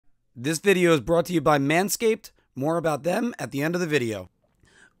This video is brought to you by Manscaped. More about them at the end of the video.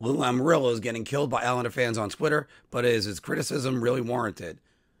 Lou Lamoriello is getting killed by Islander fans on Twitter, but is his criticism really warranted?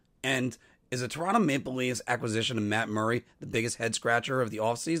 And is the Toronto Maple Leafs acquisition of Matt Murray the biggest head scratcher of the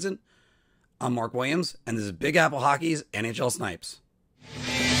offseason? I'm Mark Williams, and this is Big Apple Hockey's NHL Snipes.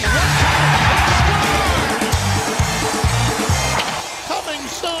 Coming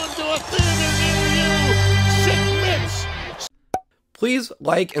soon to a theater near you, Sick Mix. Please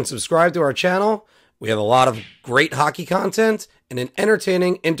like and subscribe to our channel. We have a lot of great hockey content and an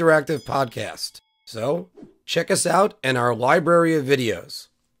entertaining interactive podcast. So check us out and our library of videos.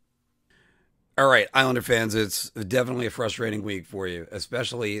 All right, Islander fans, it's definitely a frustrating week for you,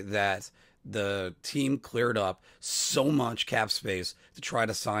 especially that the team cleared up so much cap space to try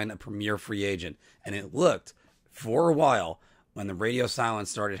to sign a premier free agent. And it looked for a while, when the radio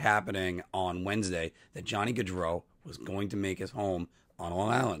silence started happening on Wednesday, that Johnny Gaudreau was going to make his home on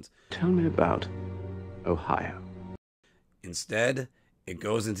Long Island. Tell me about Ohio. Instead, it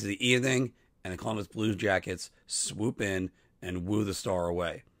goes into the evening, and the Columbus Blue Jackets swoop in and woo the star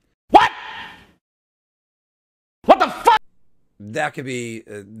away. What? What the fuck? That could be,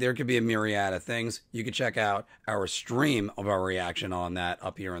 there could be a myriad of things. You could check out our stream of our reaction on that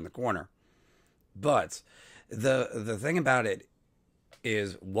up here in the corner. But the thing about it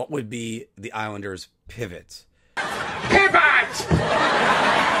is, what would be the Islanders' pivot? Pivot!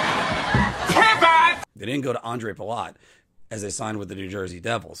 Pivot! They didn't go to Andre Palat as they signed with the New Jersey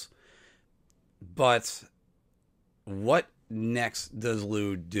Devils. But what next does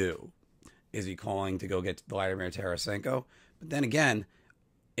Lou do? Is he calling to go get Vladimir Tarasenko? But then again,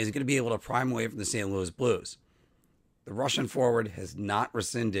 is he going to be able to prime away from the St. Louis Blues? The Russian forward has not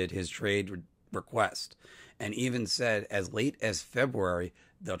rescinded his trade request and even said as late as February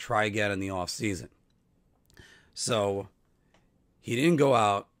they'll try again in the offseason. So he didn't go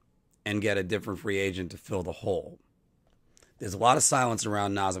out and get a different free agent to fill the hole. There's a lot of silence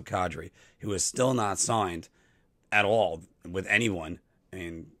around Nazem Kadri, who is still not signed at all with anyone. I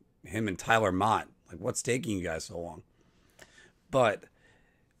mean, him and Tyler Mott, like, what's taking you guys so long? But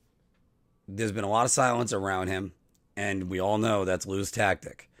there's been a lot of silence around him, and we all know that's Lou's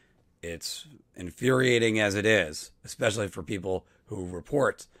tactic. It's infuriating as it is, especially for people who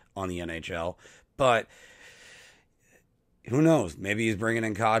report on the NHL. But who knows? Maybe he's bringing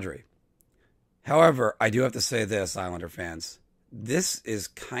in Kadri. However, I do have to say this, Islander fans. This is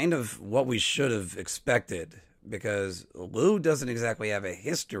kind of what we should have expected, because Lou doesn't exactly have a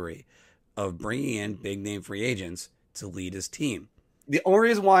history of bringing in big-name free agents to lead his team. The only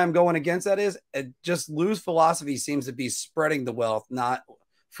reason why I'm going against that is just Lou's philosophy seems to be spreading the wealth, not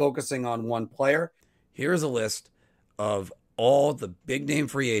focusing on one player. Here's a list of all the big-name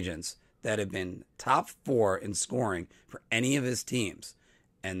free agents that have been top 4 in scoring for any of his teams.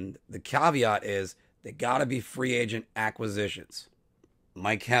 And the caveat is they got to be free agent acquisitions.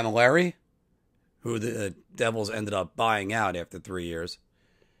 Mike Camilleri, who the Devils ended up buying out after 3 years.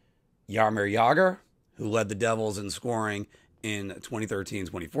 Jaromir Jagr, who led the Devils in scoring in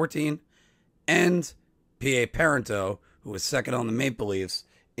 2013-2014. And P.A. Parento, who was second on the Maple Leafs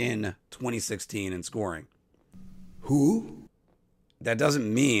in 2016 in scoring. Who? That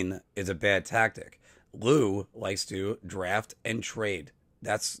doesn't mean it's a bad tactic. Lou likes to draft and trade.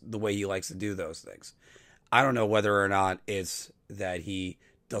 That's the way he likes to do those things. I don't know whether or not it's that he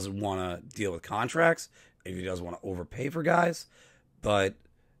doesn't want to deal with contracts, if he doesn't want to overpay for guys, but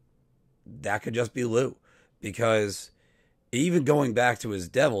that could just be Lou. Because even going back to his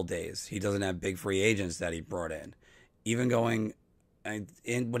Devil days, he doesn't have big free agents that he brought in. Even going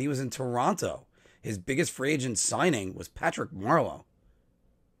in when he was in Toronto, his biggest free agent signing was Patrick Marleau.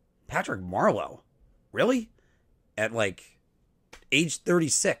 Patrick Marleau? Really? At like age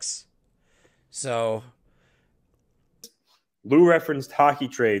 36. So Lou referenced hockey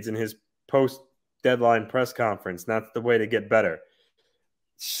trades in his post-deadline press conference. That's the way to get better.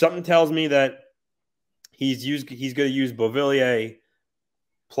 Something tells me that he's going to use Beauvillier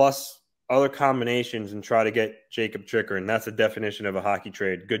plus other combinations and try to get Jacob Tricker, and that's the definition of a hockey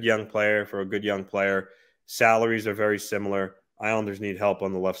trade. Good young player for a good young player. Salaries are very similar. Islanders need help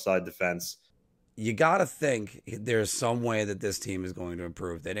on the left side defense. You got to think there's some way that this team is going to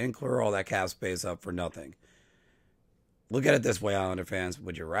improve. They didn't clear all that cap space up for nothing. Look at it this way, Islander fans.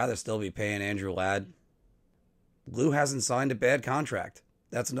 Would you rather still be paying Andrew Ladd? Lou hasn't signed a bad contract.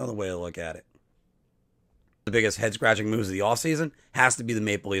 That's another way to look at it. The biggest head-scratching moves of the offseason has to be the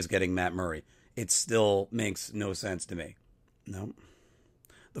Maple Leafs getting Matt Murray. It still makes no sense to me. No.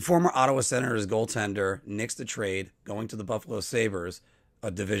 The former Ottawa Senators goaltender nixed the trade, going to the Buffalo Sabres,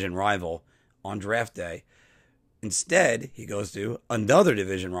 a division rival, on draft day. Instead, he goes to another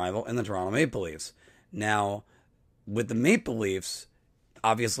division rival in the Toronto Maple Leafs. Now, with the Maple Leafs,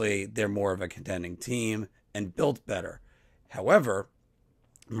 obviously they're more of a contending team and built better. However,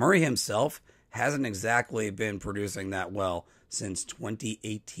 Murray himself hasn't exactly been producing that well since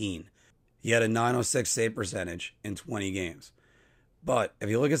 2018. He had a .906 save percentage in 20 games. But if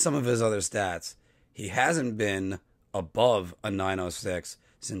you look at some of his other stats, he hasn't been above a .906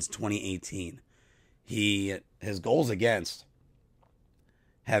 since 2018. His goals against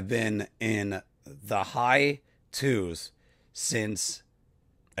have been in the high twos since,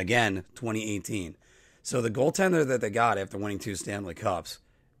 again, 2018. So the goaltender that they got after winning 2 Stanley Cups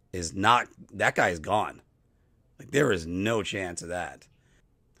is not, that guy is gone. Like, there is no chance of that.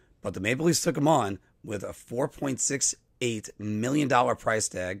 But the Maple Leafs took him on with a $4.68 million price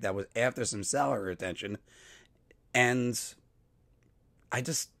tag that was after some salary retention. And I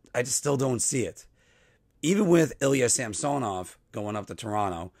just still don't see it. Even with Ilya Samsonov going up to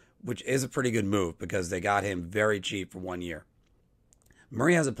Toronto, which is a pretty good move because they got him very cheap for 1 year.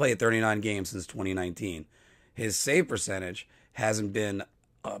 Murray hasn't played 39 games since 2019. His save percentage hasn't been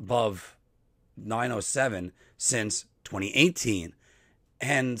above .907 since 2018.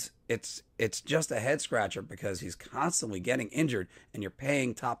 And it's just a head scratcher because he's constantly getting injured and you're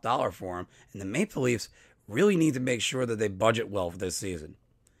paying top dollar for him. And the Maple Leafs really need to make sure that they budget well for this season.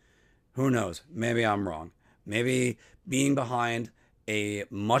 Who knows? Maybe I'm wrong. Maybe being behind a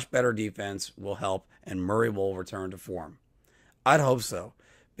much better defense will help and Murray will return to form. I'd hope so,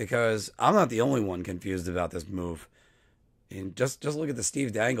 because I'm not the only one confused about this move. And just look at the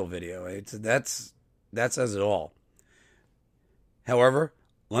Steve Dangle video. That says it all. However,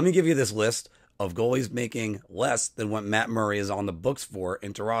 let me give you this list of goalies making less than what Matt Murray is on the books for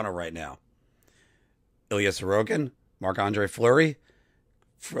in Toronto right now. Ilya Sorokin, Marc-Andre Fleury,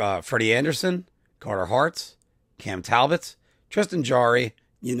 Freddie Anderson, Carter Hart, Cam Talbot, Tristan Jarry,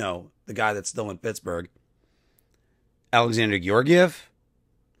 you know, the guy that's still in Pittsburgh, Alexander Georgiev,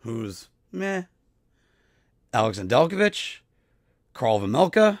 who's meh, Alex Nedeljkovic, Karl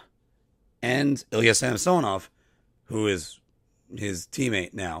Vejmelka, and Ilya Samsonov, who is his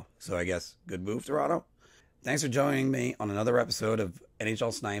teammate now. So I guess good move, Toronto. Thanks for joining me on another episode of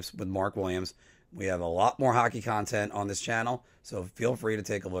NHL Snipes with Mark Williams. We have a lot more hockey content on this channel, so feel free to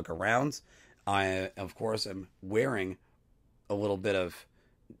take a look around. I, of course, am wearing a little bit of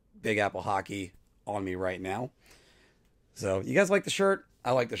Big Apple hockey on me right now. So, you guys like the shirt?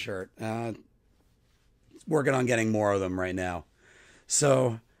 I like the shirt. Working on getting more of them right now.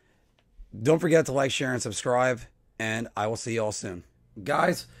 So, don't forget to like, share, and subscribe, and I will see you all soon.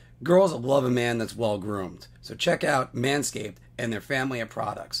 Guys, girls love a man that's well-groomed. So, check out Manscaped and their family of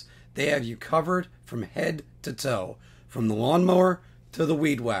products. They have you covered from head to toe, from the lawnmower to the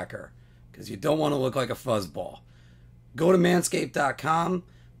weed whacker, because you don't want to look like a fuzzball. Go to manscaped.com,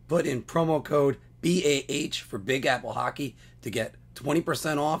 put in promo code BAH for Big Apple Hockey to get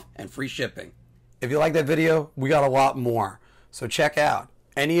 20% off and free shipping. If you like that video, we got a lot more. So check out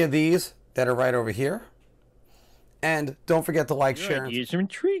any of these that are right over here. And don't forget to like, share. Your ideas are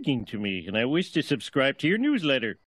intriguing to me, and I wish to subscribe to your newsletter.